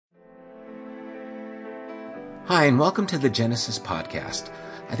Hi, and welcome to the Genesis Podcast.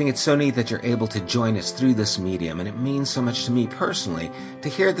 I think it's so neat that you're able to join us through this medium, and it means so much to me personally to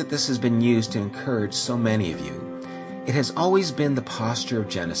hear that this has been used to encourage so many of you. It has always been the posture of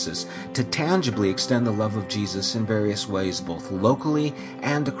Genesis to tangibly extend the love of Jesus in various ways, both locally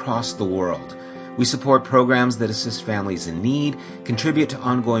and across the world. We support programs that assist families in need, contribute to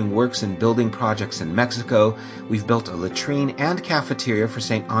ongoing works and building projects in Mexico. We've built a latrine and cafeteria for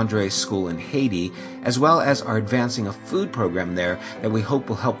St. Andre's School in Haiti, as well as are advancing a food program there that we hope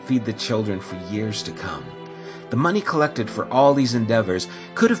will help feed the children for years to come. The money collected for all these endeavors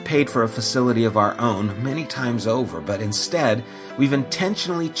could have paid for a facility of our own many times over, but instead, we've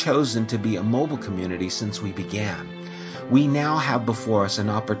intentionally chosen to be a mobile community since we began. We now have before us an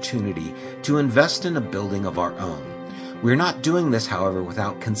opportunity to invest in a building of our own. We're not doing this, however,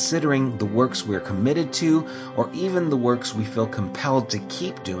 without considering the works we're committed to or even the works we feel compelled to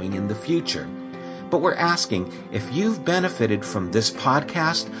keep doing in the future. But we're asking if you've benefited from this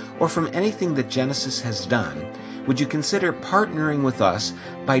podcast or from anything that Genesis has done, would you consider partnering with us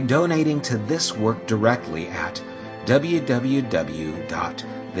by donating to this work directly at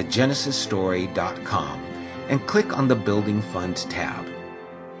www.thegenesisstory.com. and click on the Building Fund tab.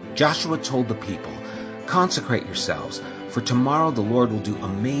 Joshua told the people, "Consecrate yourselves, for tomorrow the Lord will do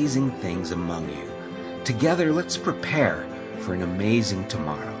amazing things among you. Together, let's prepare for an amazing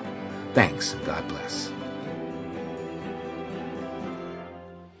tomorrow." Thanks, and God bless.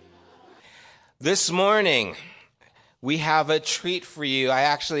 This morning, we have a treat for you. I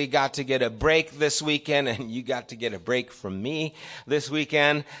actually got to get a break this weekend, and you got to get a break from me this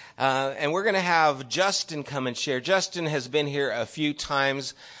weekend. And we're going to have Justin come and share. Justin has been here a few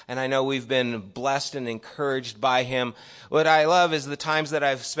times, and I know we've been blessed and encouraged by him. What I love is the times that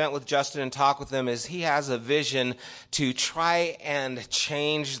I've spent with Justin and talk with him is he has a vision to try and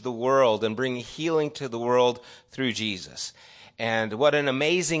change the world and bring healing to the world through Jesus. And what an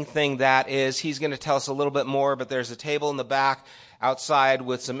amazing thing that is. He's going to tell us a little bit more, but there's a table in the back outside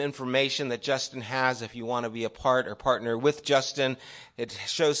with some information that Justin has if you want to be a part or partner with Justin. It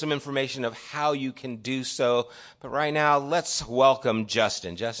shows some information of how you can do so. But right now, let's welcome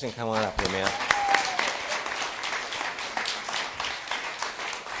Justin. Justin, come on up here, man.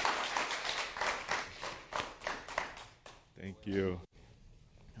 Thank you.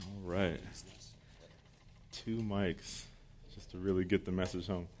 All right. 2 mics. To really get the message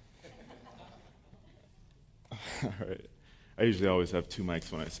home. All right. I usually always have 2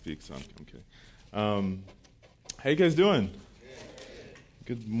 mics when I speak, so I'm kidding. How you guys doing?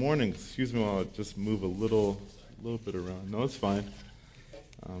 Good morning. Excuse me while I just move a little bit around. No, it's fine.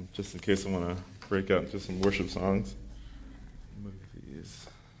 Just in case I want to break out into some worship songs. Move these.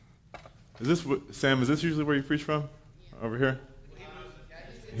 Sam, is this usually where you preach from? Over here?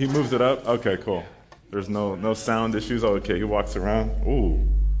 He moves it up? Okay, cool. There's no sound issues. Oh, okay, he walks around. Ooh.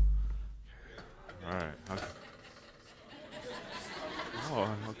 All right. Okay.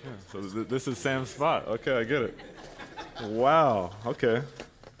 Oh, okay. So this is Sam's spot. Okay, I get it. Wow. Okay.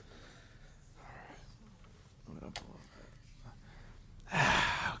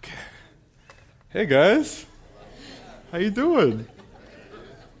 Okay. Hey, guys. How you doing?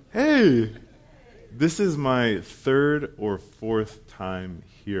 Hey. This is my 3rd or 4th time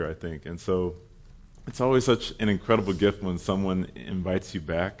here, I think. And so it's always such an incredible gift when someone invites you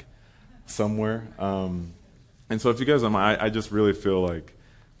back somewhere. And so if you guys don't mind, I just really feel like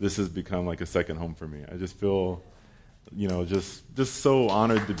this has become like a second home for me. I just feel, just so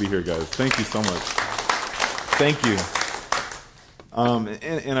honored to be here, guys. Thank you so much. Thank you.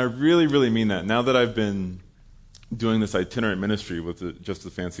 And I really, really mean that. Now that I've been doing this itinerant ministry, with just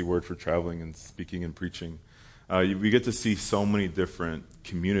a fancy word for traveling and speaking and preaching, we get to see so many different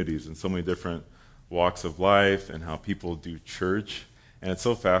communities and so many different walks of life and how people do church. And it's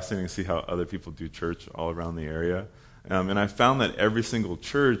so fascinating to see how other people do church all around the area. And I found that every single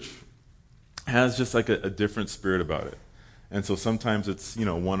church has just like a different spirit about it. And so sometimes it's,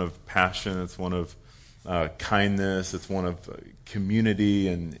 one of passion, it's one of kindness, it's one of community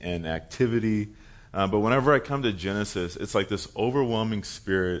and activity. But whenever I come to Genesis, it's like this overwhelming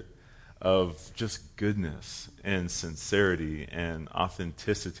spirit of just goodness and sincerity and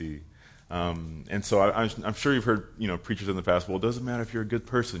authenticity. And so I'm sure you've heard, preachers in the past, well, it doesn't matter if you're a good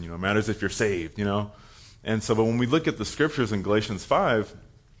person, it matters if you're saved, And so, but when we look at the scriptures in Galatians 5,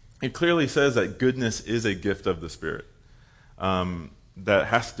 it clearly says that goodness is a gift of the Spirit. That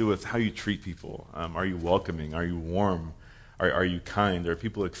has to do with how you treat people. Are you welcoming? Are you warm? Are you kind? Are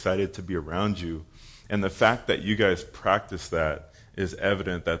people excited to be around you? And the fact that you guys practice that is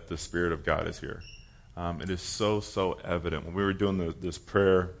evident that the Spirit of God is here. It is so evident. When we were doing this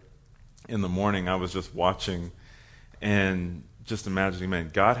prayer in the morning, I was just watching, And just imagining, man,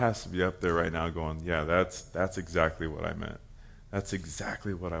 God has to be up there right now going, yeah, that's exactly what I meant. That's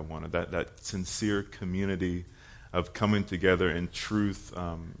exactly what I wanted. That sincere community of coming together in truth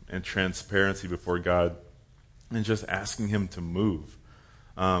and transparency before God and just asking him to move.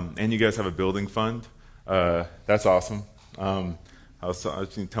 And you guys have a building fund. That's awesome. I was going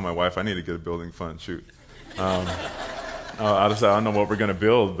to tell my wife I need to get a building fund. Shoot. I don't know what we're going to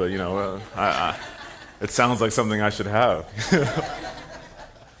build, but, it sounds like something I should have.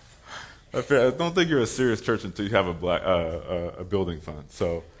 I don't think you're a serious church until you have a building fund.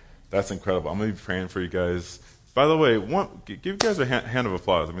 So that's incredible. I'm going to be praying for you guys. By the way, give you guys a hand of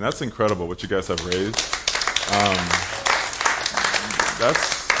applause. I mean, that's incredible what you guys have raised.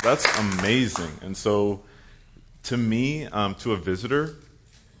 That's amazing. And so to me, to a visitor,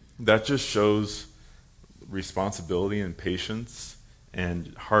 that just shows responsibility and patience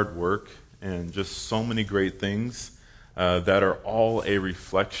and hard work and just so many great things that are all a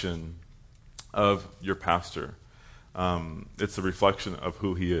reflection of your pastor. It's a reflection of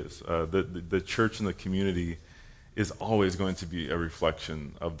who he is. The church and the community is always going to be a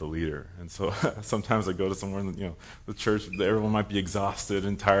reflection of the leader. And so sometimes I go to somewhere in the church, everyone might be exhausted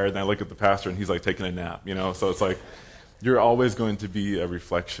and tired, and I look at the pastor and he's like taking a nap, so it's like you're always going to be a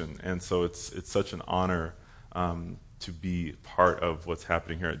reflection. And so it's such an honor to be part of what's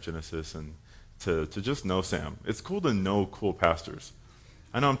happening here at Genesis and to just know Sam. It's cool to know cool pastors.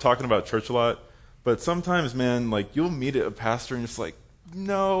 I know I'm talking about church a lot, but sometimes, man, like you'll meet a pastor and it's like,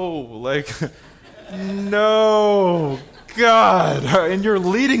 no, God, and you're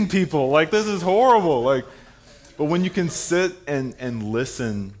leading people. Like, this is horrible. But when you can sit and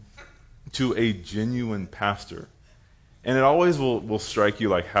listen to a genuine pastor, and it always will strike you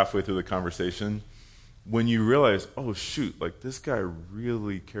like halfway through the conversation when you realize, oh, shoot, like this guy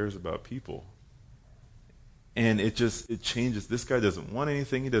really cares about people. And it changes. This guy doesn't want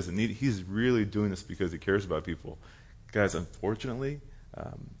anything. He doesn't need it. He's really doing this because he cares about people. Guys, unfortunately,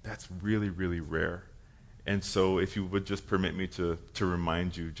 that's really, really rare. And so if you would just permit me to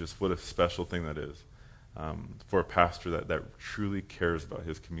remind you just what a special thing that is for a pastor that truly cares about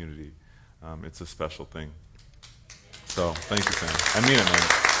his community. It's a special thing. So thank you, Sam. I mean it, man.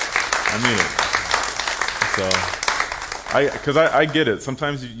 I mean it. So, because I get it.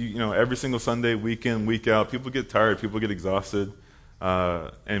 Sometimes, every single Sunday, week in, week out, people get tired, people get exhausted.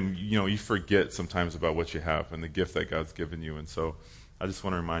 And, you forget sometimes about what you have and the gift that God's given you. And so I just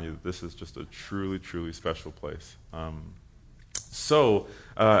want to remind you that this is just a truly, truly special place. As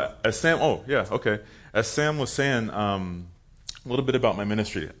Sam was saying, a little bit about my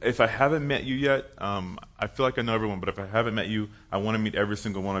ministry. If I haven't met you yet, I feel like I know everyone, but if I haven't met you, I want to meet every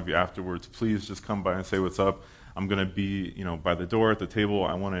single one of you afterwards. Please just come by and say what's up. I'm going to be, by the door at the table.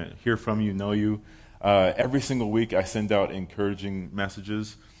 I want to hear from you, know you. Every single week I send out encouraging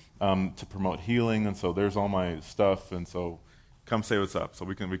messages to promote healing, and so there's all my stuff, and so come say what's up so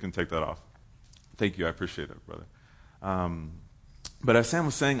we can take that off. Thank you. I appreciate it, brother. But as Sam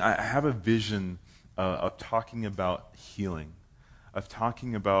was saying, I have a vision of talking about healing, of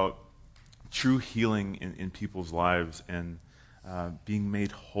talking about true healing in people's lives and being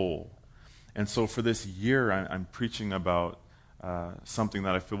made whole. And so for this year, I'm preaching about something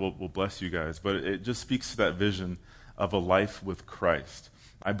that I feel will bless you guys. But it just speaks to that vision of a life with Christ.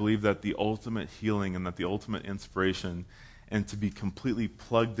 I believe that the ultimate healing and that the ultimate inspiration and to be completely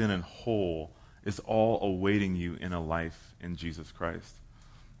plugged in and whole is all awaiting you in a life in Jesus Christ.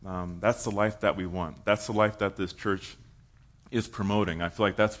 That's the life that we want. That's the life that this church is promoting. I feel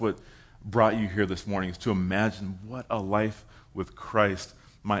like that's what brought you here this morning, is to imagine what a life with Christ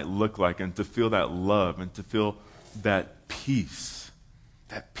might look like and to feel that love and to feel that peace,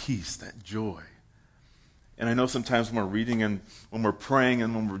 that joy. And I know sometimes when we're reading and when we're praying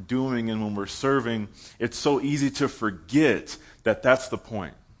and when we're doing and when we're serving, it's so easy to forget that that's the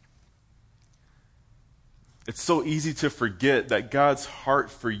point. It's so easy to forget that God's heart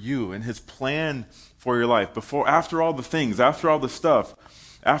for you and his plan for your life, after all the things, after all the stuff,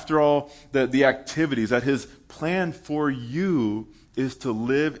 after all the activities, that his plan for you is to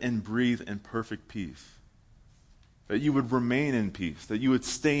live and breathe in perfect peace. That you would remain in peace, that you would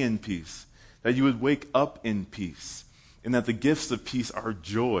stay in peace, that you would wake up in peace, and that the gifts of peace are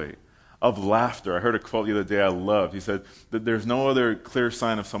joy, of laughter. I heard a quote the other day I loved. He said that there's no other clear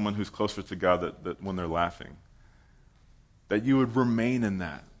sign of someone who's closer to God that when they're laughing. That you would remain in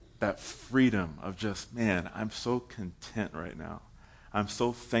that freedom of just, man, I'm so content right now. I'm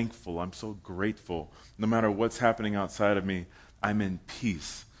so thankful. I'm so grateful. No matter what's happening outside of me, I'm in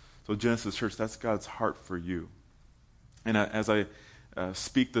peace. So Genesis Church, that's God's heart for you. And as I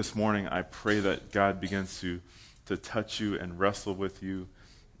speak this morning, I pray that God begins to to touch you and wrestle with you,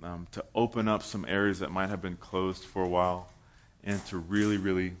 to open up some areas that might have been closed for a while, and to really,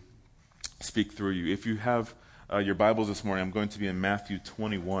 really speak through you. If you have your Bibles this morning, I'm going to be in Matthew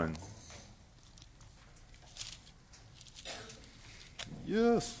 21.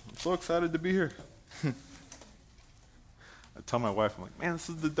 Yes, I'm so excited to be here. I tell my wife, I'm like, man, this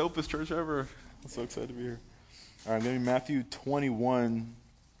is the dopest church ever. I'm so excited to be here. All right, I'm going to be Matthew 21,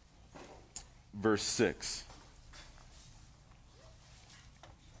 verse 6.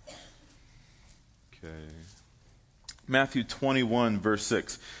 Okay. Matthew 21, verse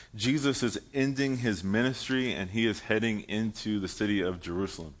 6. Jesus is ending his ministry, and he is heading into the city of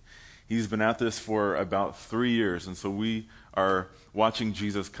Jerusalem. He's been at this for about 3 years, and so we are watching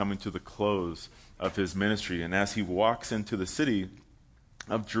Jesus coming to the close of his ministry. And as he walks into the city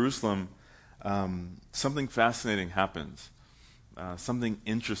of Jerusalem, something fascinating happens. Something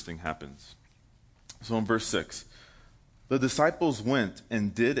interesting happens. So in verse 6, the disciples went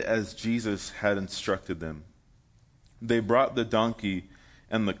and did as Jesus had instructed them. They brought the donkey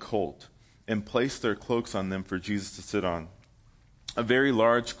and the colt and placed their cloaks on them for Jesus to sit on. A very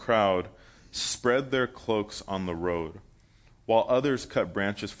large crowd spread their cloaks on the road, while others cut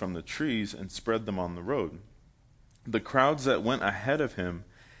branches from the trees and spread them on the road. The crowds that went ahead of him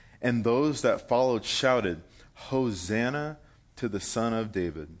and those that followed shouted, "Hosanna to the Son of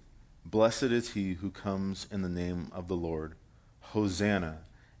David. Blessed is he who comes in the name of the Lord. Hosanna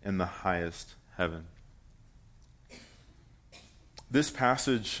in the highest heaven." This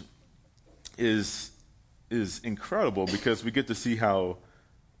passage is incredible because we get to see how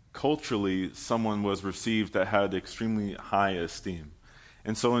culturally someone was received that had extremely high esteem.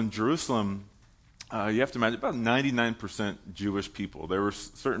 And so in Jerusalem, you have to imagine about 99% Jewish people. There were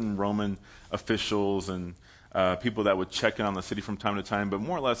certain Roman officials and people that would check in on the city from time to time, but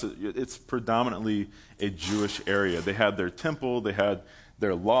more or less it's predominantly a Jewish area. They had their temple, they had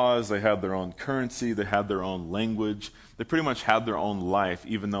their laws, they had their own currency, they had their own language. They pretty much had their own life,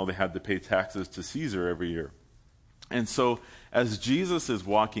 even though they had to pay taxes to Caesar every year. And so as Jesus is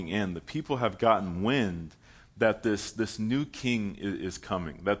walking in, the people have gotten wind that this new king is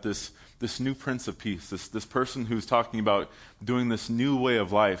coming, that this new Prince of Peace, this person who's talking about doing this new way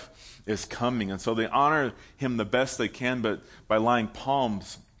of life is coming. And so they honor him the best they can, but by lying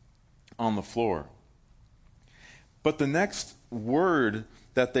palms on the floor. But the next word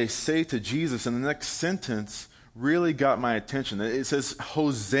that they say to Jesus in the next sentence really got my attention. It says,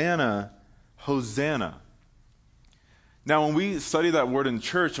 "Hosanna, Hosanna." Now, when we study that word in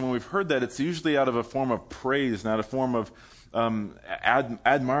church, and when we've heard that, it's usually out of a form of praise, not a form of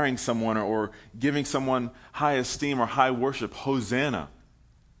admiring someone or giving someone high esteem or high worship. Hosanna.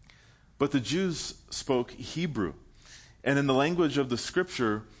 But the Jews spoke Hebrew. And in the language of the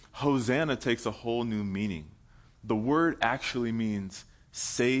scripture, Hosanna takes a whole new meaning. The word actually means,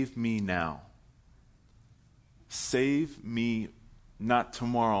 save me now. Save me, not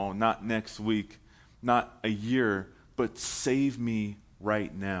tomorrow, not next week, not a year, but save me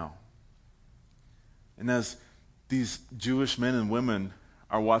right now. And as these Jewish men and women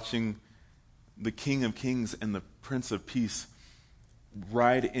are watching the King of Kings and the Prince of Peace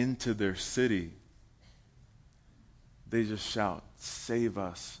ride into their city, they just shout, "Save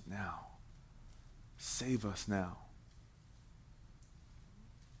us now. Save us now."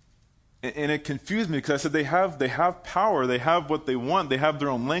 And it confused me because I said they have power, they have what they want, they have their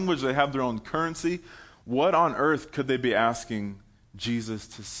own language, they have their own currency. What on earth could they be asking Jesus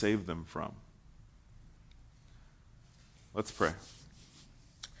to save them from? Let's pray.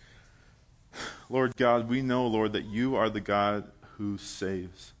 Lord God, we know, Lord, that you are the God who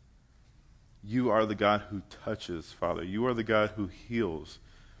saves. You are the God who touches, Father. You are the God who heals.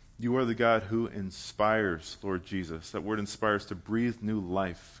 You are the God who inspires, Lord Jesus. That word inspires to breathe new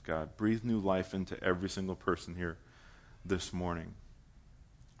life, God. Breathe new life into every single person here this morning.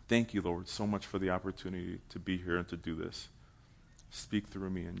 Thank you, Lord, so much for the opportunity to be here and to do this. Speak through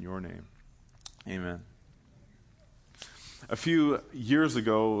me in your name. Amen. A few years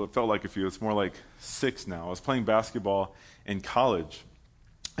ago, it felt like it's more like 6 now. I was playing basketball in college,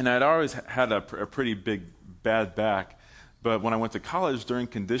 and I'd always had a pretty bad back. But when I went to college during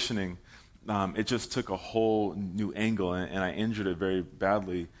conditioning, it just took a whole new angle, and I injured it very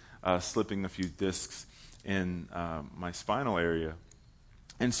badly, slipping a few discs in my spinal area.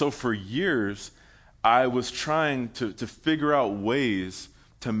 And so for years, I was trying to figure out ways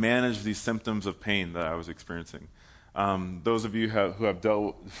to manage these symptoms of pain that I was experiencing. Those of you who have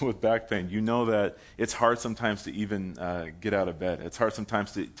dealt with back pain, you know that it's hard sometimes to even get out of bed. It's hard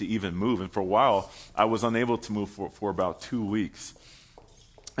sometimes to even move. And for a while, I was unable to move for about 2 weeks.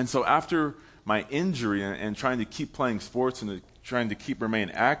 And so after my injury and trying to keep playing sports and trying to remain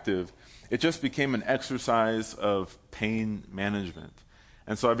active, it just became an exercise of pain management.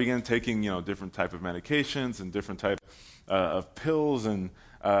 And so I began taking, different type of medications and different type of pills, and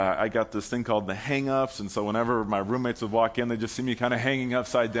I got this thing called the hang-ups, and so whenever my roommates would walk in, they'd just see me kind of hanging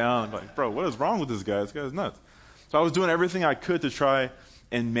upside down. I'm like, bro, what is wrong with this guy? This guy's nuts. So I was doing everything I could to try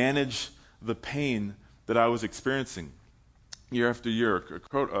and manage the pain that I was experiencing. Year after year,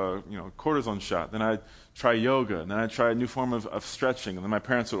 cortisone shot. Then I'd try yoga, and then I'd try a new form of stretching, and then my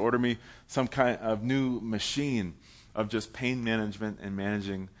parents would order me some kind of new machine of just pain management and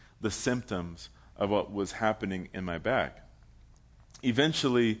managing the symptoms of what was happening in my back.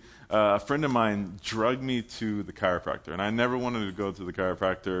 Eventually, a friend of mine drugged me to the chiropractor, and I never wanted to go to the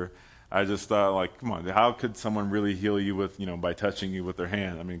chiropractor. I just thought, like, come on, how could someone really heal you with, by touching you with their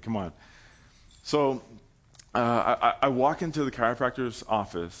hand? I mean, come on. So I walk into the chiropractor's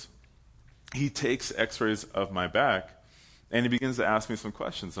office. He takes x-rays of my back, and he begins to ask me some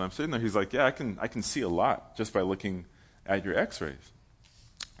questions. And I'm sitting there. He's like, yeah, I can see a lot just by looking at your x-rays.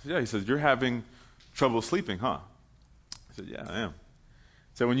 I said, yeah. He says, you're having trouble sleeping, huh? I said, yeah, I am.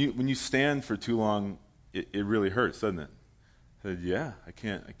 So when you stand for too long, it really hurts, doesn't it? I said, yeah, I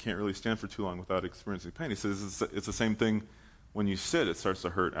can't really stand for too long without experiencing pain. He says, it's the same thing when you sit. It starts to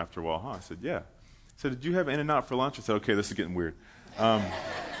hurt after a while, huh? I said, yeah. He said, did you have In-N-Out for lunch? I said, okay, this is getting weird. But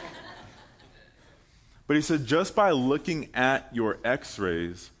he said, just by looking at your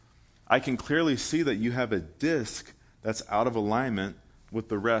x-rays, I can clearly see that you have a disc that's out of alignment with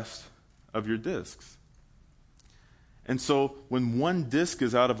the rest of your discs. And so when one disc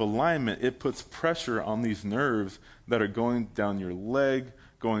is out of alignment, it puts pressure on these nerves that are going down your leg,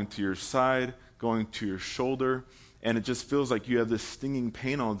 going to your side, going to your shoulder, and it just feels like you have this stinging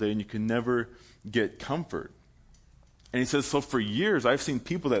pain all day and you can never get comfort. And he says, so for years, I've seen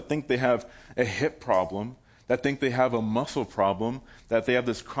people that think they have a hip problem, that think they have a muscle problem, that they have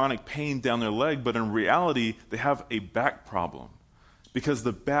this chronic pain down their leg, but in reality, they have a back problem because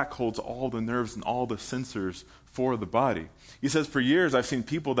the back holds all the nerves and all the sensors for the body. He says, for years, I've seen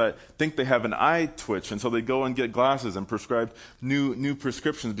people that think they have an eye twitch, and so they go and get glasses and prescribe new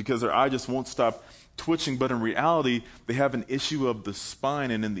prescriptions because their eye just won't stop twitching, but in reality, they have an issue of the spine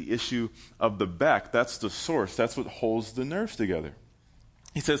and in the issue of the back. That's the source. That's what holds the nerves together.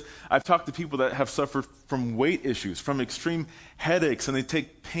 He says, I've talked to people that have suffered from weight issues, from extreme headaches, and they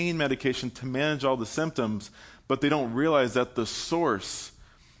take pain medication to manage all the symptoms, but they don't realize that the source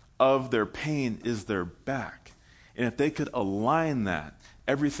of their pain is their back. And if they could align that,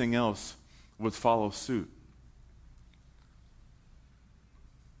 everything else would follow suit.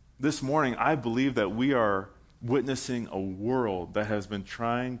 This morning, I believe that we are witnessing a world that has been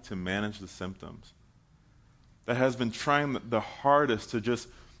trying to manage the symptoms, that has been trying the hardest to just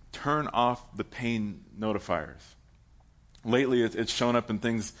turn off the pain notifiers. Lately, it's shown up in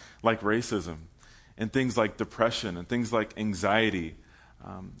things like racism, and things like depression, and things like anxiety,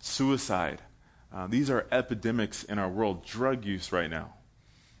 suicide. These are epidemics in our world. Drug use right now.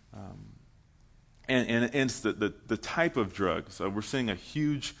 And it's the type of drugs. We're seeing a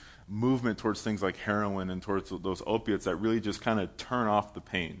huge movement towards things like heroin and towards those opiates that really just kind of turn off the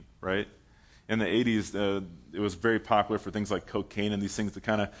pain, right? In the 80s, it was very popular for things like cocaine and these things to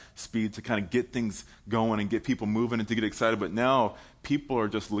kind of speed, to kind of get things going and get people moving and to get excited. But now people are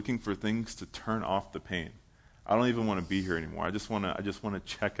just looking for things to turn off the pain. I don't even want to be here anymore. I just want to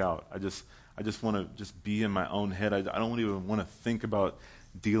check out. I just want to just be in my own head. I don't even want to think about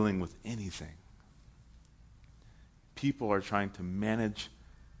dealing with anything. People are trying to manage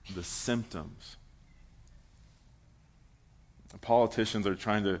the symptoms. Politicians are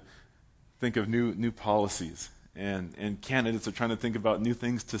trying to think of new policies, and candidates are trying to think about new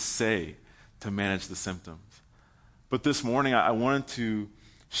things to say to manage the symptoms. But this morning, I wanted to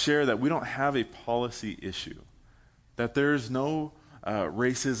share that we don't have a policy issue, that there's no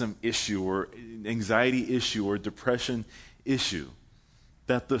racism issue or anxiety issue or depression issue,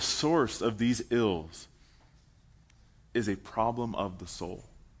 that the source of these ills is a problem of the soul.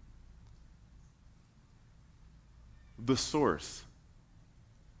 The source.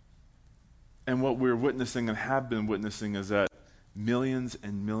 And what we're witnessing and have been witnessing is that millions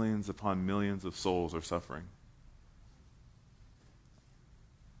and millions upon millions of souls are suffering.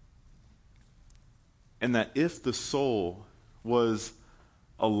 And that if the soul was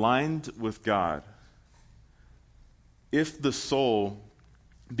aligned with God, if the soul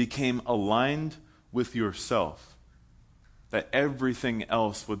became aligned with yourself, that everything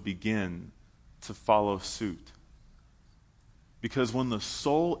else would begin to follow suit. Because when the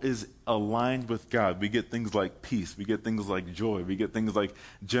soul is aligned with God, we get things like peace, we get things like joy, we get things like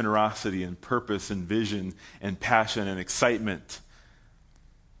generosity and purpose and vision and passion and excitement.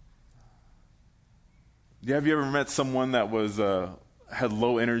 Have you ever met someone that was had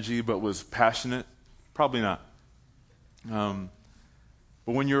low energy but was passionate? Probably not.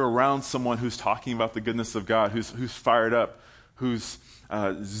 But when you're around someone who's talking about the goodness of God, who's fired up, who's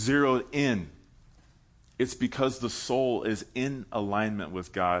zeroed in, it's because the soul is in alignment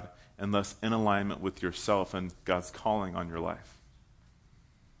with God and thus in alignment with yourself and God's calling on your life.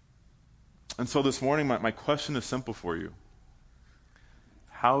 And so this morning, my question is simple for you.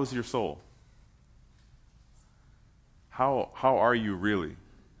 How is your soul? How are you really?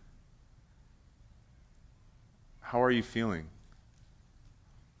 How are you feeling?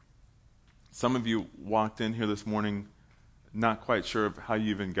 Some of you walked in here this morning not quite sure of how you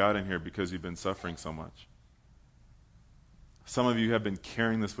even got in here because you've been suffering so much. Some of you have been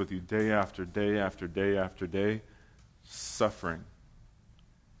carrying this with you day after day after day after day, suffering.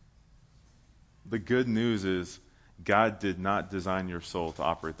 The good news is God did not design your soul to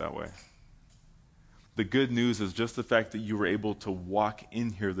operate that way. The good news is just the fact that you were able to walk in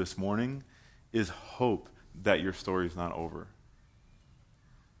here this morning is hope that your story is not over.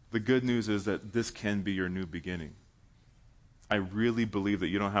 The good news is that this can be your new beginning. I really believe that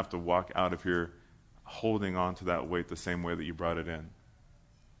you don't have to walk out of here holding on to that weight the same way that you brought it in.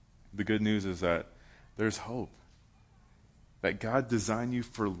 The good news is that there's hope. That God designed you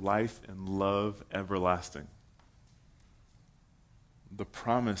for life and love everlasting. The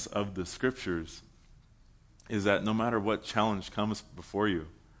promise of the scriptures is that no matter what challenge comes before you,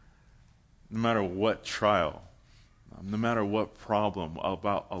 no matter what trial, no matter what problem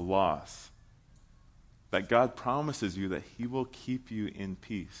about a loss, that God promises you that He will keep you in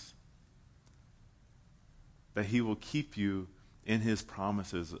peace. That He will keep you in His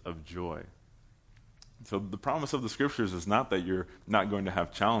promises of joy. So the promise of the scriptures is not that you're not going to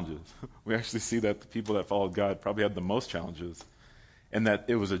have challenges. We actually see that the people that followed God probably had the most challenges, and that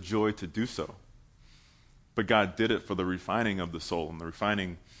it was a joy to do so. But God did it for the refining of the soul and the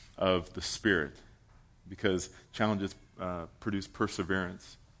refining of the spirit, because challenges produce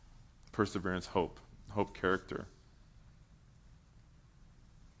perseverance, hope, character.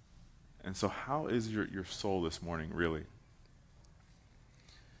 And so how is your soul this morning, really?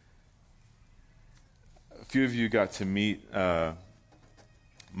 A few of you got to meet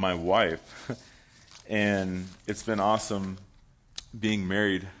my wife, and it's been awesome being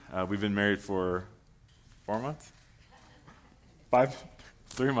married. We've been married for 4 months?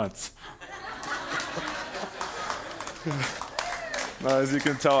 3 months. As you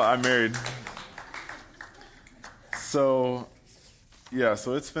can tell, I'm married. So, yeah,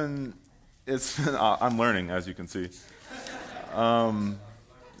 so it's been I'm learning, as you can see.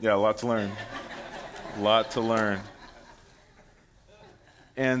 Yeah, a lot to learn.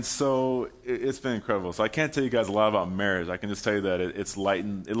 And so it's been incredible. So I can't tell you guys a lot about marriage. I can just tell you that it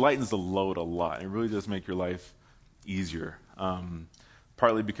lightens the load a lot. It really does make your life easier.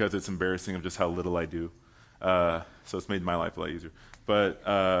 Partly because it's embarrassing of just how little I do. So it's made my life a lot easier. But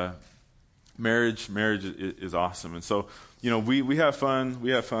marriage is awesome. And so, we have fun.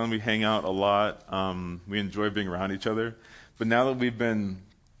 We hang out a lot. We enjoy being around each other. But now that we've been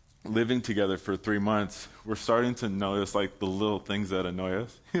living together for 3 months, we're starting to notice like the little things that annoy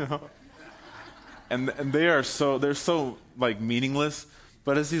us, and they're so like meaningless,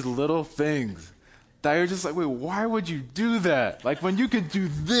 but it's these little things that you're just like, wait, why would you do that? Like, when you could do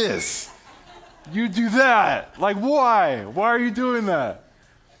this, you do that. Like, why are you doing that?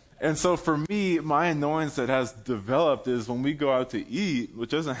 And so for me, my annoyance that has developed is when we go out to eat, which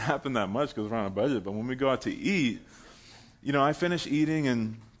doesn't happen that much because we're on a budget, but when we go out to eat, I finish eating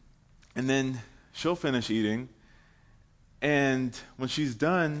and then she'll finish eating, and when she's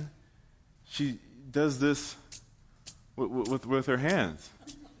done, she does this with her hands.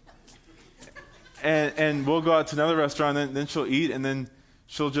 And we'll go out to another restaurant, and then she'll eat, and then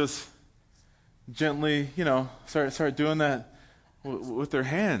she'll just gently, start doing that with her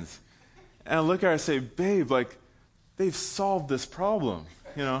hands. And I look at her and say, babe, like, they've solved this problem,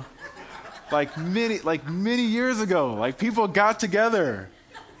 like many years ago. Like, people got together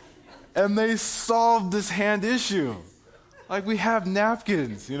and they solved this hand issue. Like, we have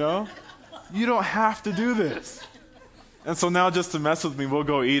napkins, You don't have to do this. And so now, just to mess with me, we'll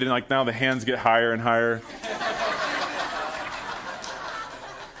go eat, and like now the hands get higher and higher.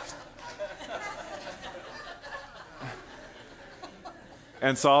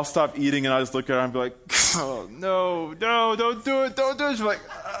 And so I'll stop eating, and I'll just look at her and be like, oh, no, don't do it. She's like,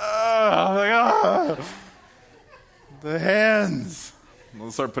 ah. The hands.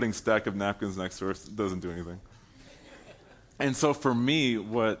 We'll start putting stack of napkins next to her. It doesn't do anything. And so for me,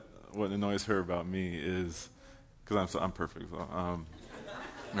 what annoys her about me is, because I'm perfect. So,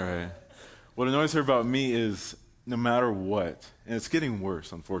 right. What annoys her about me is no matter what, and it's getting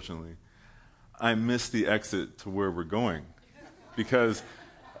worse, unfortunately, I miss the exit to where we're going. Because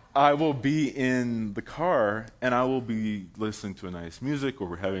I will be in the car and I will be listening to a nice music, or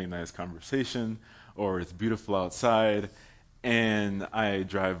we're having a nice conversation, or it's beautiful outside, and I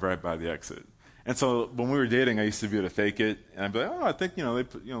drive right by the exit. And so when we were dating, I used to be able to fake it, and I'd be like, "Oh, I think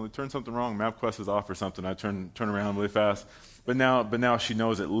they turned something wrong. MapQuest is off or something." I turn around really fast. But now she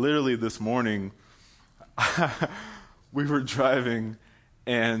knows it. Literally this morning, we were driving,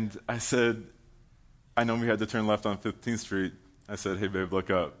 and I said, I know we had to turn left on 15th Street. I said, "Hey, babe, look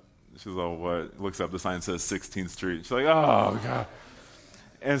up." She's like, "What?" Looks up, the sign says 16th Street. She's like, "Oh, God."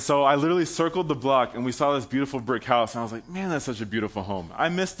 And so I literally circled the block, and we saw this beautiful brick house, and I was like, "Man, that's such a beautiful home." I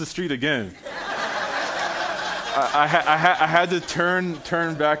missed the street again. I had to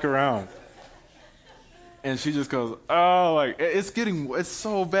turn back around. And she just goes, "Oh, like, it's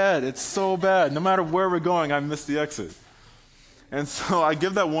so bad. It's so bad. No matter where we're going, I miss the exit." And so I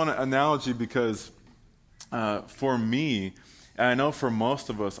give that one analogy because for me, and I know for most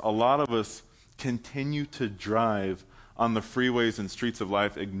of us, a lot of us continue to drive on the freeways and streets of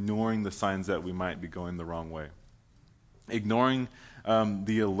life, ignoring the signs that we might be going the wrong way, ignoring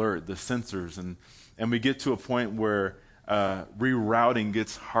the alert, the sensors, and we get to a point where rerouting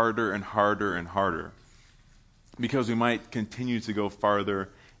gets harder and harder and harder because we might continue to go farther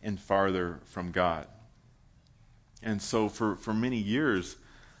and farther from God. And so for many years,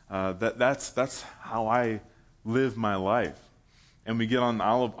 that's how I live my life. And we get on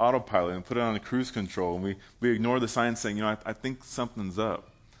autopilot and put it on a cruise control, and we ignore the signs saying, I think something's up.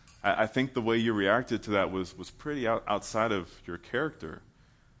 I think the way you reacted to that was pretty outside of your character.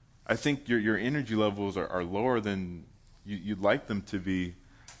 I think your energy levels are lower than you'd like them to be.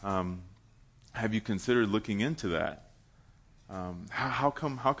 Have you considered looking into that? How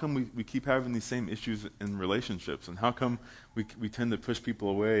come we keep having these same issues in relationships? And how come we tend to push people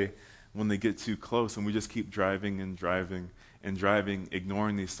away when they get too close, and we just keep driving and driving and driving,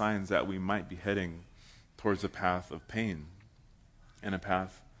 ignoring these signs that we might be heading towards a path of pain and a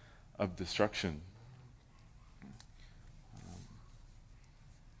path of destruction?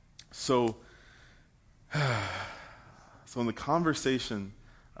 So in the conversation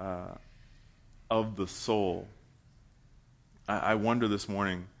of the soul, I wonder this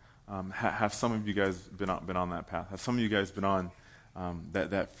morning, have some of you guys been on that path? Have some of you guys been on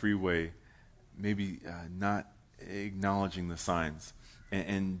that freeway, maybe not acknowledging the signs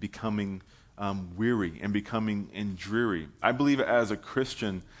and becoming weary and becoming dreary? I believe as a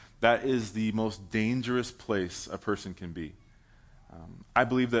Christian, that is the most dangerous place a person can be. I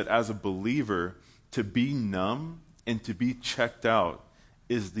believe that as a believer, to be numb and to be checked out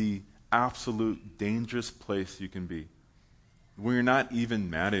is the absolute dangerous place you can be. We're not even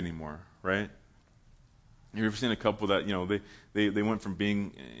mad anymore, right? You ever seen a couple that, they went from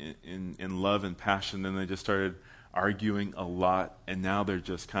being in love and passion, then they just started arguing a lot, and now they're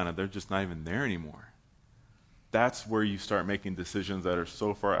just not even there anymore. That's where you start making decisions that are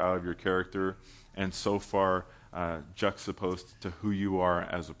so far out of your character and so far juxtaposed to who you are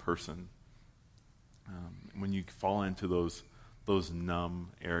as a person. When you fall into those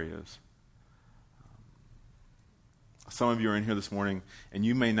numb areas. Some of you are in here this morning, and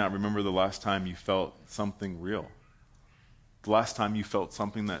you may not remember the last time you felt something real. The last time you felt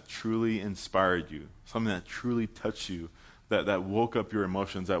something that truly inspired you, something that truly touched you, that woke up your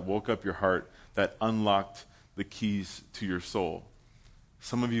emotions, that woke up your heart, that unlocked the keys to your soul.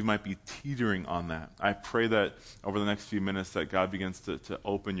 Some of you might be teetering on that. I pray that over the next few minutes that God begins to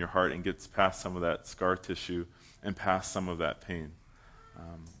open your heart and gets past some of that scar tissue and past some of that pain.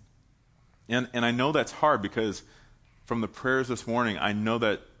 And I know that's hard because from the prayers this morning, I know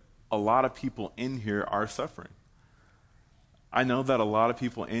that a lot of people in here are suffering. I know that a lot of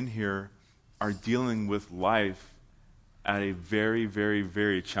people in here are dealing with life at a very, very,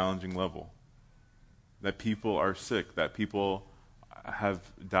 very challenging level. That people are sick, that people have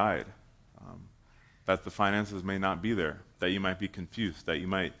died, that the finances may not be there, that you might be confused, that you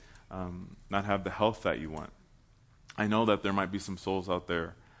might not have the health that you want. I know that there might be some souls out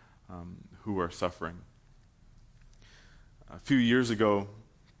there who are suffering. A few years ago,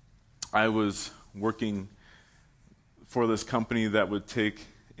 I was working for this company that would take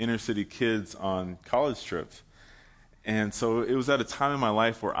inner city kids on college trips. And so it was at a time in my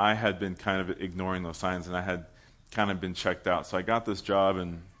life where I had been kind of ignoring those signs, and I had kind of been checked out. So I got this job,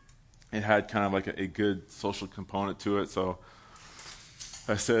 and it had kind of like a good social component to it. So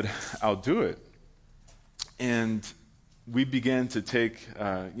I said, I'll do it. And we began to take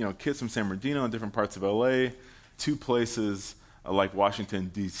kids from San Bernardino and different parts of LA to places like Washington,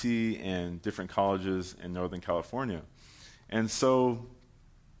 D.C., and different colleges in Northern California. And so,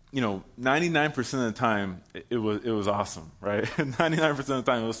 99% of the time, it was awesome, right? 99% of the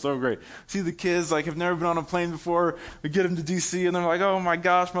time, it was so great. See the kids, like, have never been on a plane before. We get them to D.C., and they're like, oh, my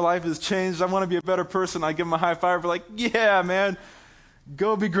gosh, my life has changed. I want to be a better person. I give them a high five. We're like, yeah, man,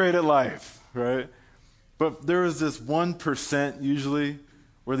 go be great at life, right? But there was this 1% usually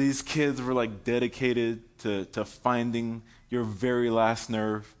where these kids were like dedicated to finding your very last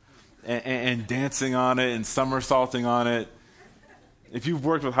nerve and dancing on it and somersaulting on it. If you've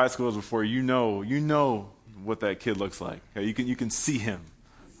worked with high schoolers before, you know what that kid looks like. Okay? You can see him,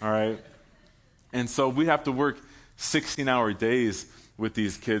 all right? And so we have to work 16-hour days with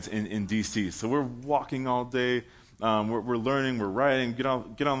these kids in D.C. So we're walking all day. We're learning. We're writing. Get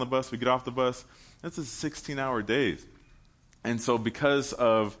on the bus. We get off the bus. That's a 16-hour days. And so because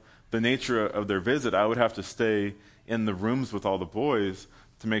of the nature of their visit, I would have to stay in the rooms with all the boys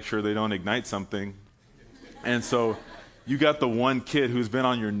to make sure they don't ignite something. And so you got the one kid who's been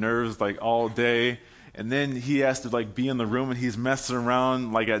on your nerves like all day, and then he has to like be in the room and he's messing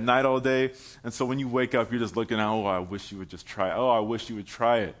around like at night all day. And so when you wake up, you're just looking out, oh, I wish you would just try it. Oh, I wish you would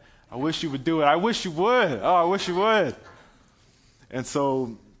try it. I wish you would do it. I wish you would. Oh, I wish you would. And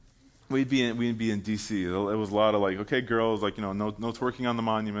so we'd be in D.C. It was a lot of like, okay, girls, like, no twerking on the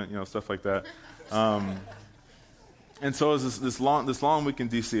monument, stuff like that. And so it was this long week in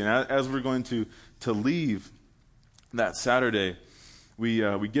D.C. And as we're going to leave that Saturday, we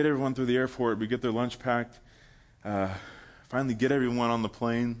get everyone through the airport. We get their lunch packed. Finally, get everyone on the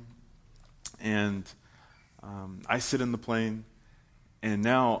plane, and I sit in the plane, and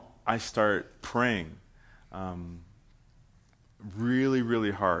now I start praying, really,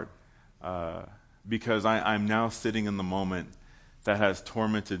 really hard. Because I'm now sitting in the moment that has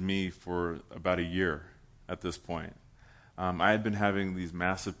tormented me for about a year at this point. I had been having these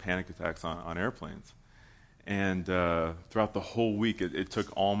massive panic attacks on airplanes. And throughout the whole week, it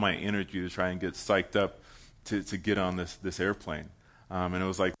took all my energy to try and get psyched up to get on this airplane. And it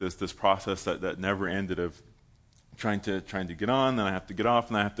was like this process that never ended of trying to get on, then I have to get off,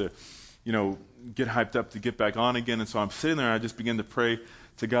 and I have to, get hyped up to get back on again. And so I'm sitting there, and I just begin to pray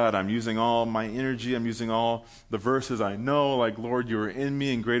to God. I'm using all my energy. I'm using all the verses I know, like, Lord, you are in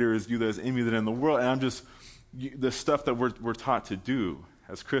me, and greater is you that is in me than in the world. And I'm just, the stuff that we're taught to do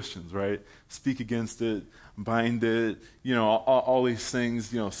as Christians, right? Speak against it, bind it, all these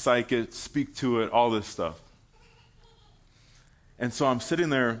things, psych it, speak to it, all this stuff. And so I'm sitting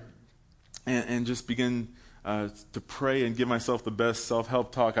there and just begin to pray and give myself the best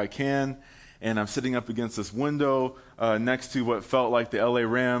self-help talk I can. And I'm sitting up against this window next to what felt like the LA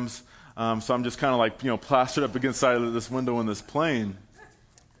Rams. So I'm just kind of like, plastered up against the side of this window in this plane.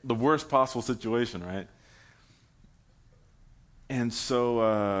 The worst possible situation, right? And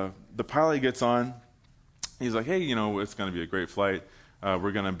so the pilot gets on. He's like, hey, it's going to be a great flight.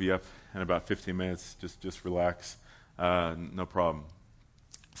 We're going to be up in about 15 minutes. Just relax. No problem.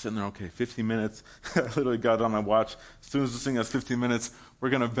 Sitting there, okay, 15 minutes. I literally got on my watch. As soon as this thing has 15 minutes, we're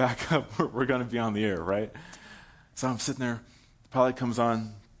going to back up. We're going to be on the air, right? So I'm sitting there. The pilot comes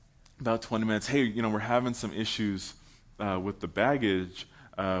on about 20 minutes. Hey, we're having some issues with the baggage.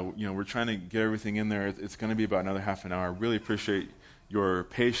 We're trying to get everything in there. It's going to be about another half an hour. I really appreciate your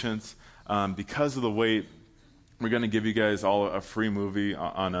patience. Because of the wait, we're going to give you guys all a free movie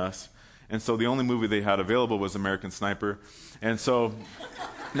on us. And so the only movie they had available was American Sniper. And so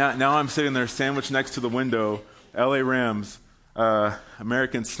now I'm sitting there sandwiched next to the window, LA Rams,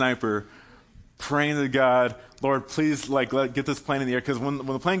 American Sniper, praying to God, Lord, please get this plane in the air. Because when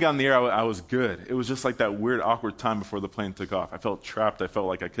the plane got in the air, I was good. It was just like that weird, awkward time before the plane took off. I felt trapped. I felt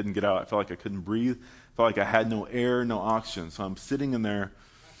like I couldn't get out. I felt like I couldn't breathe. I felt like I had no air, no oxygen. So I'm sitting in there.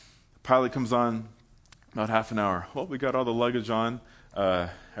 The pilot comes on about half an hour. Well, we got all the luggage on.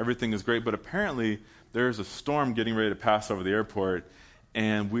 Everything is great. But apparently there's a storm getting ready to pass over the airport,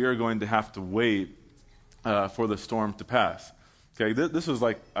 and we are going to have to wait for the storm to pass. Okay, this was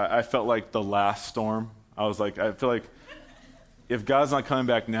like, I felt like the last storm. I feel like if God's not coming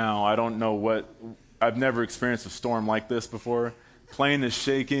back now, I don't know what, I've never experienced a storm like this before. Plane is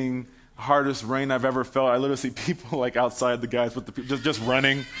shaking, hardest rain I've ever felt. I literally see people like outside the guys with the just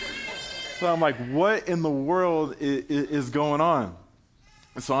running. So I'm like, what in the world is going on?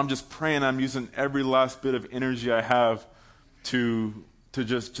 And so I'm just praying. I'm using every last bit of energy I have to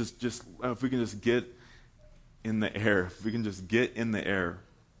just if we can just get in the air. If we can just get in the air.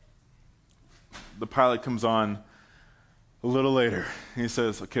 the pilot comes on a little later. He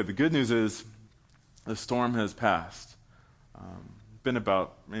says, okay, the good news is the storm has passed. Been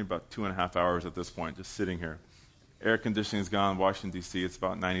maybe about 2.5 hours at this point, just sitting here. Air conditioning's gone, Washington, D.C., it's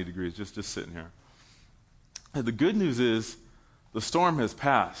about 90 degrees, just sitting here. And the good news is the storm has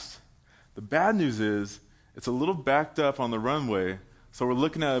passed. The bad news is it's a little backed up on the runway, so we're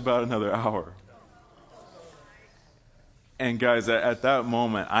looking at about another hour. And guys, at that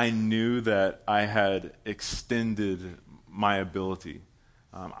moment, I knew that I had extended my ability.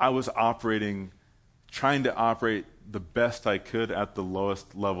 I was trying to operate the best I could at the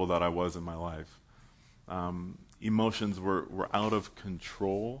lowest level that I was in my life. Emotions were out of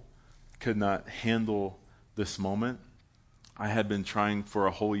control, could not handle this moment. I had been trying for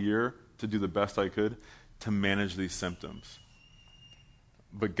a whole year to do the best I could to manage these symptoms.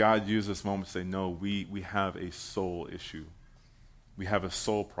 But God used this moment to say, no, we have a soul issue. We have a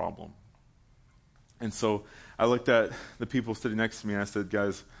soul problem. And so I looked at the people sitting next to me and I said,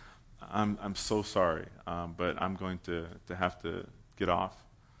 guys, I'm so sorry, but I'm going to have to get off.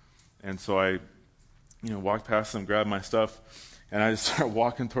 And so I walked past them, grabbed my stuff, and I just started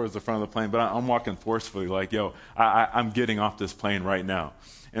walking towards the front of the plane. But I'm walking forcefully, like, yo, I'm getting off this plane right now.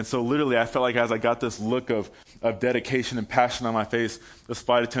 And so literally I felt like as I got this look of dedication and passion on my face, the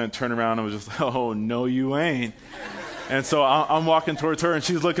flight attendant turned around and was just like, oh, no, you ain't. And so I'm walking towards her, and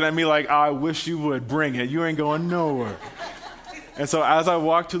she's looking at me like, I wish you would. Bring it. You ain't going nowhere. And so as I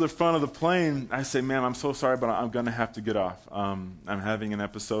walk to the front of the plane, I say, ma'am, I'm so sorry, but I'm going to have to get off. I'm having an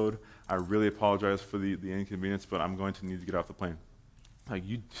episode. I really apologize for the inconvenience, but I'm going to need to get off the plane. Like,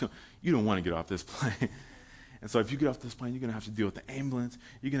 you don't want to get off this plane. And so if you get off this plane, you're going to have to deal with the ambulance.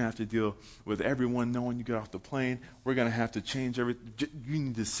 You're going to have to deal with everyone knowing you get off the plane. We're going to have to change everything. You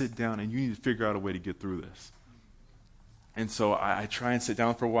need to sit down, and you need to figure out a way to get through this. And so I try and sit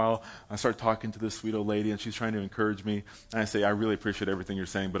down for a while. I start talking to this sweet old lady, and she's trying to encourage me. And I say, I really appreciate everything you're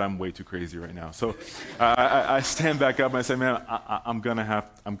saying, but I'm way too crazy right now. So I stand back up, and I say, man, I'm gonna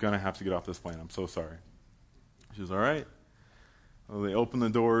have to get off this plane. I'm so sorry. She's all right. Well, they open the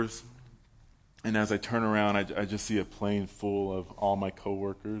doors, and as I turn around, I just see a plane full of all my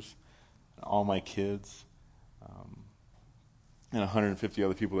coworkers, all my kids, and 150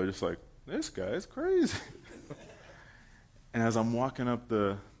 other people. They're just like, this guy's crazy. And as I'm walking up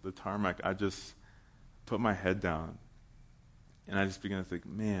the tarmac, I just put my head down, and I just began to think,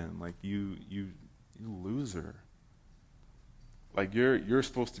 man, like you loser. Like you're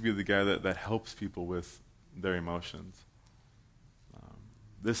supposed to be the guy that helps people with their emotions.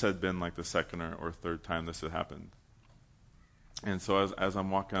 This had been like the second or third time this had happened. And so as I'm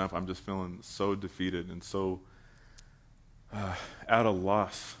walking up, I'm just feeling so defeated and so at a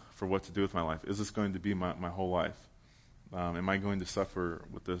loss for what to do with my life. Is this going to be my whole life? Am I going to suffer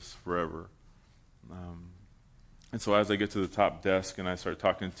with this forever? And so as I get to the top desk and I start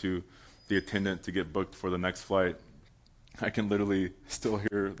talking to the attendant to get booked for the next flight, I can literally still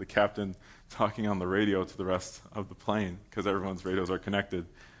hear the captain talking on the radio to the rest of the plane because everyone's radios are connected.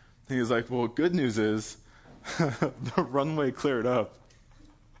 And he's like, well, good news is the runway cleared up.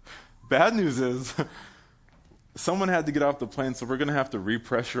 Bad news is someone had to get off the plane, so we're going to have to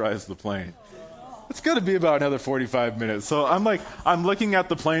repressurize the plane. It's going to be about another 45 minutes. So I'm looking at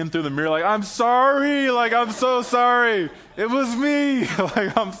the plane through the mirror like, I'm sorry. Like, I'm so sorry. It was me.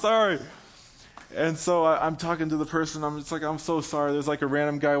 Like, I'm sorry. And so I'm talking to the person. I'm just like, I'm so sorry. There's like a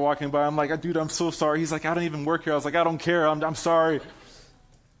random guy walking by. I'm like, dude, I'm so sorry. He's like, I don't even work here. I was like, I don't care. I'm sorry.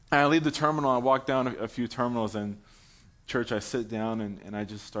 And I leave the terminal. I walk down a few terminals, and church, I sit down, and I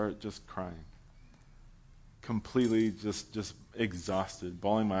just start just crying. Completely just exhausted,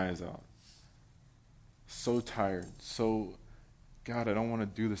 bawling my eyes out. So tired, God, I don't want to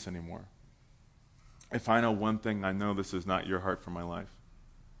do this anymore. If I know one thing, I know this is not your heart for my life.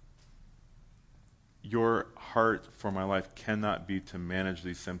 Your heart for my life cannot be to manage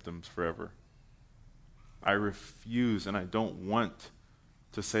these symptoms forever. I refuse, and I don't want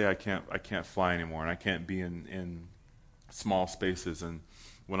to say I can't fly anymore, and I can't be in small spaces, and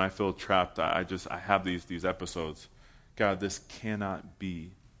when I feel trapped, I have these episodes. God, this cannot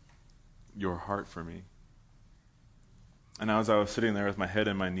be your heart for me. And as I was sitting there with my head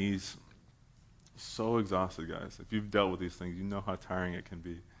in my knees, so exhausted, guys. If you've dealt with these things, you know how tiring it can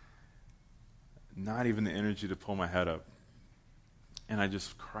be. Not even the energy to pull my head up. And I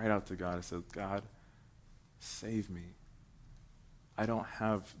just cried out to God. I said, God, save me. I don't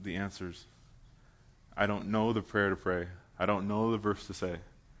have the answers. I don't know the prayer to pray. I don't know the verse to say.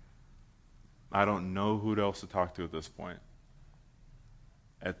 I don't know who else to talk to at this point.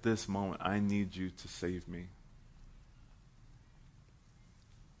 At this moment, I need you to save me.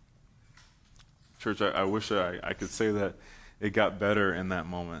 Church, I wish I could say that it got better in that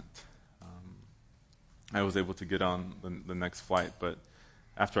moment. I was able to get on the next flight, but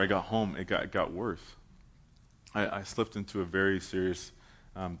after I got home, it got worse. I slipped into a very serious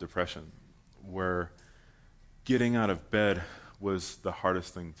depression where getting out of bed was the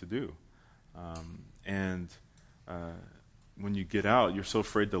hardest thing to do. And when you get out, you're so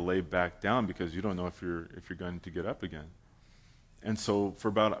afraid to lay back down because you don't know if you're going to get up again. And so for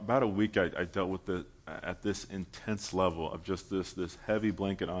about a week, I dealt with it at this intense level of just this heavy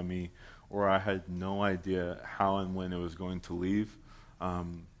blanket on me, where I had no idea how and when it was going to leave.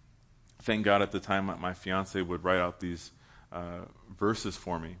 Thank God at the time my fiance would write out these verses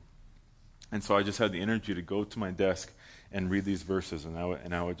for me. And so I just had the energy to go to my desk and read these verses, and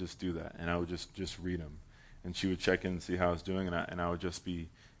I would just do that, and I would just read them. And she would check in and see how I was doing, and I would just be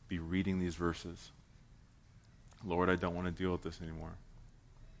reading these verses. Lord, I don't want to deal with this anymore.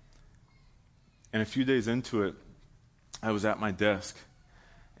 And a few days into it, I was at my desk,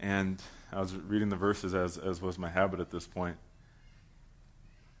 and I was reading the verses as was my habit at this point.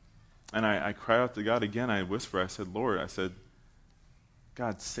 And I cried out to God again. I whispered, I said, Lord, I said,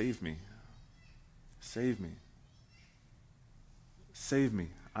 God, save me. Save me. Save me.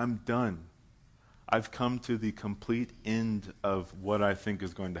 I'm done. I've come to the complete end of what I think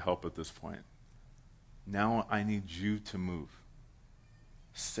is going to help at this point. Now I need you to move.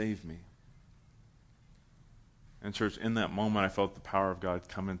 Save me. And church, in that moment, I felt the power of God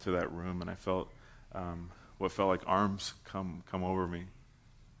come into that room, and I felt what felt like arms come over me,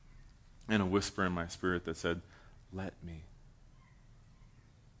 and a whisper in my spirit that said, let me.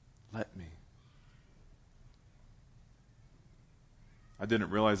 Let me. I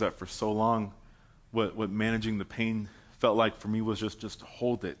didn't realize that for so long. What managing the pain felt like for me was just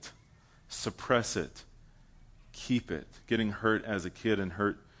hold it, suppress it, keep it. Getting hurt as a kid and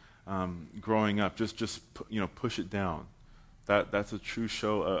hurt growing up, just push it down. That's a true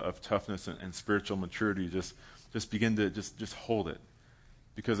show of toughness and spiritual maturity. Just begin to just hold it,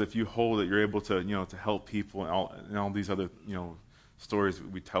 because if you hold it, you're able to to help people and all these other stories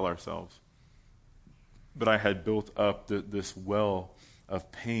we tell ourselves. But I had built up this well of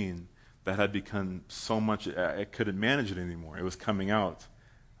pain that had become so much I couldn't manage it anymore. It was coming out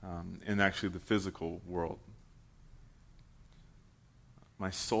in actually the physical world.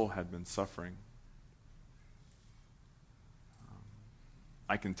 My soul had been suffering.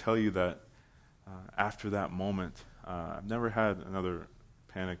 I can tell you that after that moment, I've never had another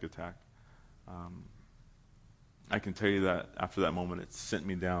panic attack. I can tell you that after that moment, it sent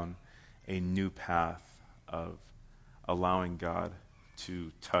me down a new path of allowing God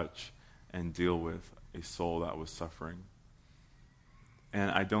to touch and deal with a soul that was suffering.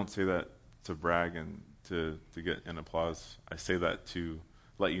 And I don't say that to brag and to get an applause. I say that to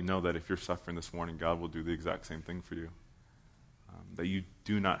let you know that if you're suffering this morning, God will do the exact same thing for you. That you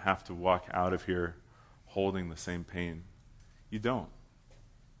do not have to walk out of here holding the same pain. You don't.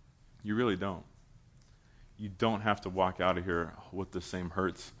 You really don't. You don't have to walk out of here with the same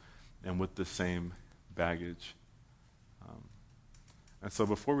hurts and with the same baggage. And so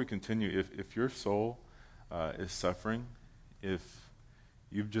before we continue, if your soul is suffering, if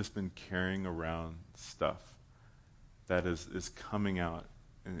you've just been carrying around stuff that is coming out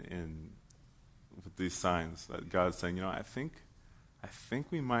in with these signs that God's saying, I think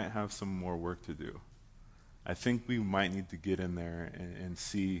we might have some more work to do. I think we might need to get in there and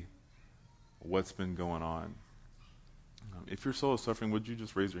see what's been going on. If your soul is suffering, would you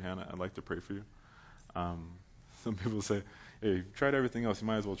just raise your hand? I'd like to pray for you. Some people say, hey, you've tried everything else, you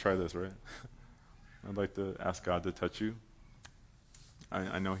might as well try this, right? I'd like to ask God to touch you.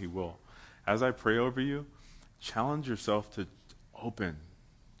 I know He will. As I pray over you, challenge yourself to open.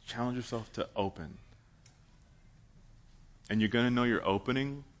 Challenge yourself to open. And you're going to know you're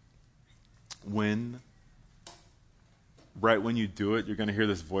opening right when you do it, you're going to hear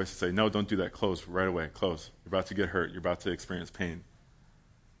this voice say, no, don't do that. Close right away. Close. You're about to get hurt. You're about to experience pain.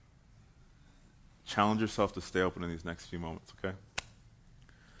 Challenge yourself to stay open in these next few moments, okay?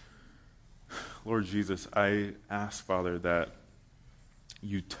 Lord Jesus, I ask, Father, that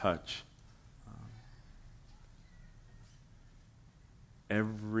you touch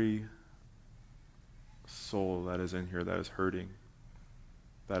every soul that is in here that is hurting,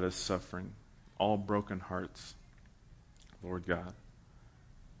 that is suffering, all broken hearts, Lord God.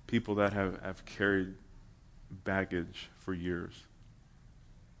 People that have carried baggage for years.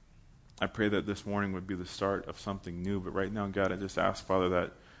 I pray that this morning would be the start of something new, but right now, God, I just ask, Father,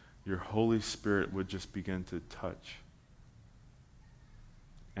 that your Holy Spirit would just begin to touch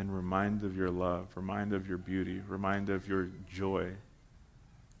and remind of your love, remind of your beauty, remind of your joy,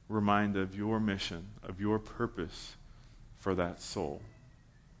 reminder of your mission, of your purpose for that soul.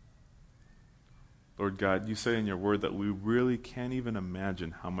 Lord God, you say in your word that we really can't even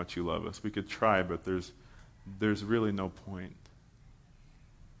imagine how much you love us. We could try, but there's really no point.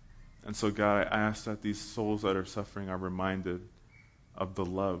 And so, God, I ask that these souls that are suffering are reminded of the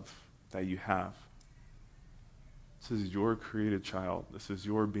love that you have. This is your created child. This is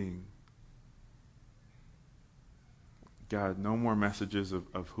your being. God, no more messages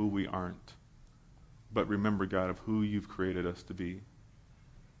of who we aren't. But remember, God, of who you've created us to be.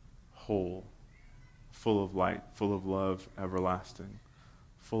 Whole, full of light, full of love, everlasting,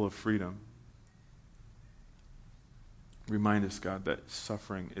 full of freedom. Remind us, God, that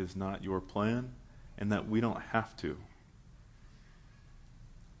suffering is not your plan and that we don't have to.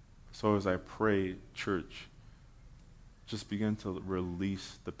 So as I pray, church, just begin to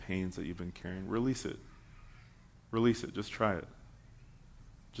release the pains that you've been carrying. Release it. Release it. Just try it.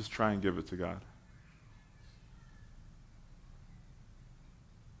 Just try and give it to God.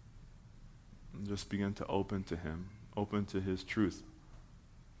 And just begin to open to Him, open to His truth.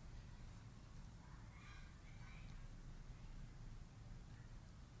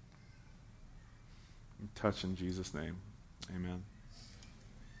 Touch in Jesus' name. Amen.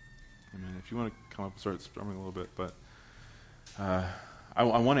 Amen. If you want to come up and start strumming a little bit, but I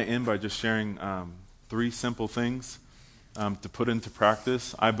want to end by just sharing 3 simple things to put into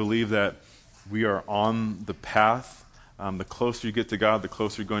practice. I believe that we are on the path. The closer you get to God, the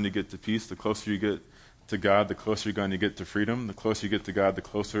closer you're going to get to peace. The closer you get to God, the closer you're going to get to freedom. The closer you get to God, the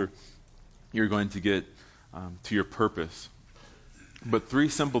closer you're going to get to your purpose. But 3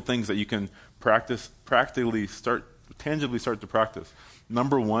 simple things that you can tangibly start to practice.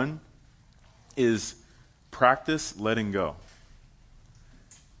 Number 1 is practice letting go.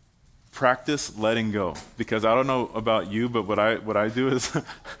 Practice letting go. Because I don't know about you, but what I do is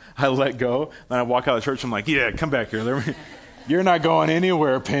I let go. Then I walk out of church, I'm like, yeah, come back here. You're not going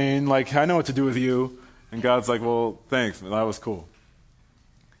anywhere, pain. Like, I know what to do with you. And God's like, well, thanks. That was cool.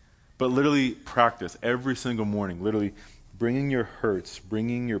 But literally practice every single morning. Literally bringing your hurts,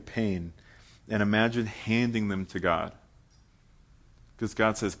 bringing your pain, and imagine handing them to God. Because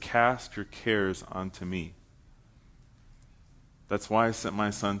God says, cast your cares onto me. That's why I sent my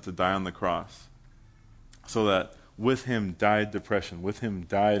son to die on the cross. So that with him died depression, with him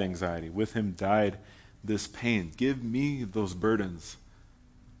died anxiety, with him died this pain. Give me those burdens.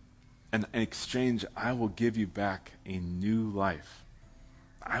 And in exchange, I will give you back a new life.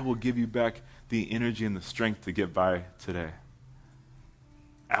 I will give you back the energy and the strength to get by today.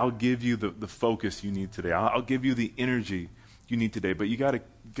 I'll give you the focus you need today. I'll give you the energy you need today. But you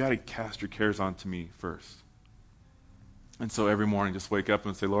gotta cast your cares onto me first. And so every morning, just wake up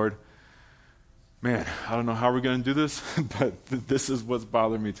and say, Lord, man, I don't know how we're going to do this, but this is what's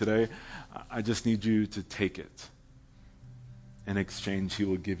bothering me today. I just need you to take it. In exchange, He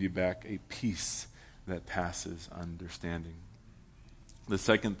will give you back a peace that passes understanding. The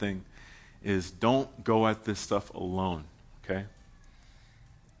second thing is don't go at this stuff alone, okay?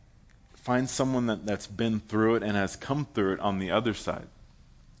 Find someone that's been through it and has come through it on the other side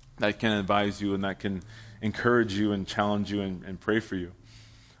that can advise you and that can encourage you and challenge you and pray for you.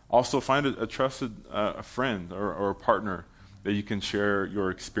 Also, find a trusted a friend or a partner that you can share your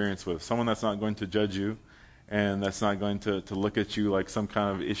experience with. Someone that's not going to judge you and that's not going to look at you like some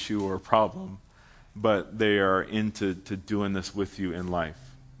kind of issue or problem, but they are into doing this with you in life.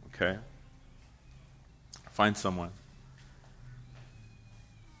 Okay? Find someone.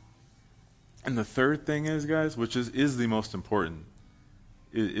 And the third thing is, guys, which is the most important,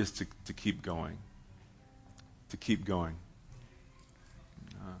 is to keep going. To keep going.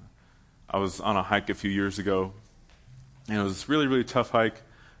 I was on a hike a few years ago, and it was this really, really tough hike,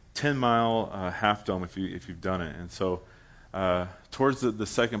 10-mile half dome if you've done it. And so towards the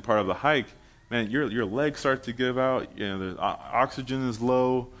second part of the hike, man, your legs start to give out. You know, the oxygen is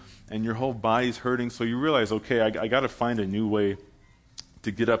low, and your whole body's hurting. So you realize, okay, I got to find a new way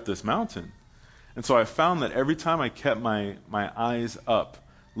to get up this mountain. And so I found that every time I kept my eyes up,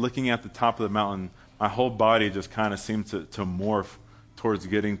 looking at the top of the mountain, my whole body just kind of seemed to morph towards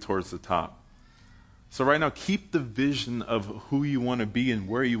getting towards the top. So right now, keep the vision of who you want to be and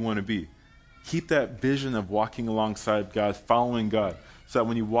where you want to be. Keep that vision of walking alongside God, following God, so that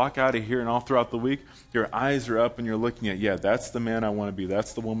when you walk out of here and all throughout the week, your eyes are up and you're looking at, yeah, that's the man I want to be.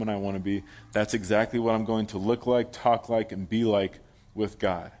 That's the woman I want to be. That's exactly what I'm going to look like, talk like, and be like with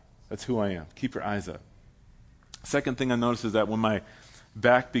God. That's who I am. Keep your eyes up. Second thing I noticed is that when my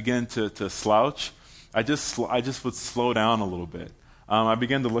back began to slouch, I just would slow down a little bit. I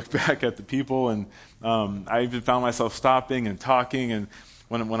began to look back at the people, and I even found myself stopping and talking and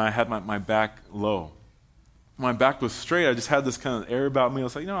when I had my back low. My back was straight. I just had this kind of air about me. I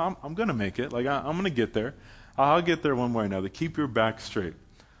was like, I'm going to make it. Like, I'm going to get there. I'll get there one way or another. Keep your back straight.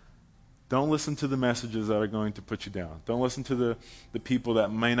 Don't listen to the messages that are going to put you down. Don't listen to the people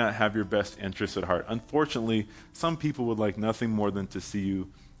that may not have your best interests at heart. Unfortunately, some people would like nothing more than to see you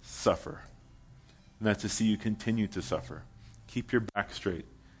suffer, and that's to see you continue to suffer. Keep your back straight,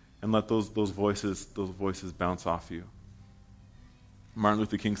 and let those voices bounce off you. Martin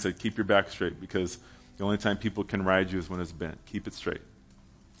Luther King said, keep your back straight, because the only time people can ride you is when it's bent. Keep it straight.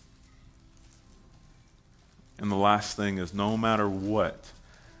 And the last thing is, no matter what,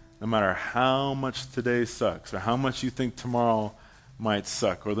 no matter how much today sucks, or how much you think tomorrow might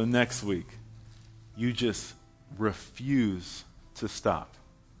suck, or the next week, you just refuse to stop.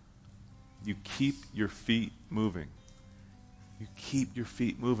 You keep your feet moving. You keep your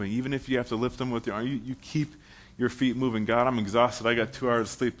feet moving. Even if you have to lift them with your arm, you keep your feet moving. God, I'm exhausted. I got 2 hours of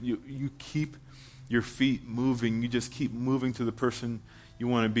sleep. You keep your feet moving. You just keep moving to the person you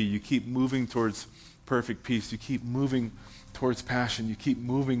want to be. You keep moving towards perfect peace. You keep moving towards passion. You keep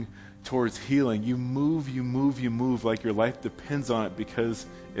moving towards healing. You move like your life depends on it, because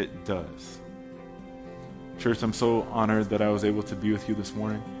it does. Church, I'm so honored that I was able to be with you this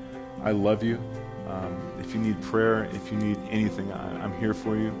morning. I love you. If you need prayer, if you need anything, I'm here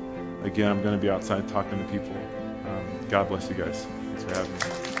for you. Again, I'm going to be outside talking to people. God bless you guys. Thanks for having me.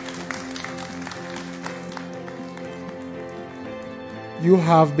 You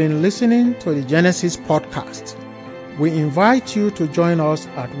have been listening to the Genesis podcast. We invite you to join us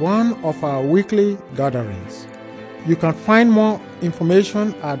at one of our weekly gatherings. You can find more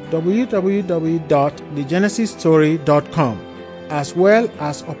information at www.thegenesisstory.com, as well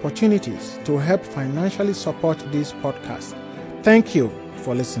as opportunities to help financially support this podcast. Thank you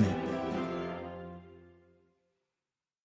for listening.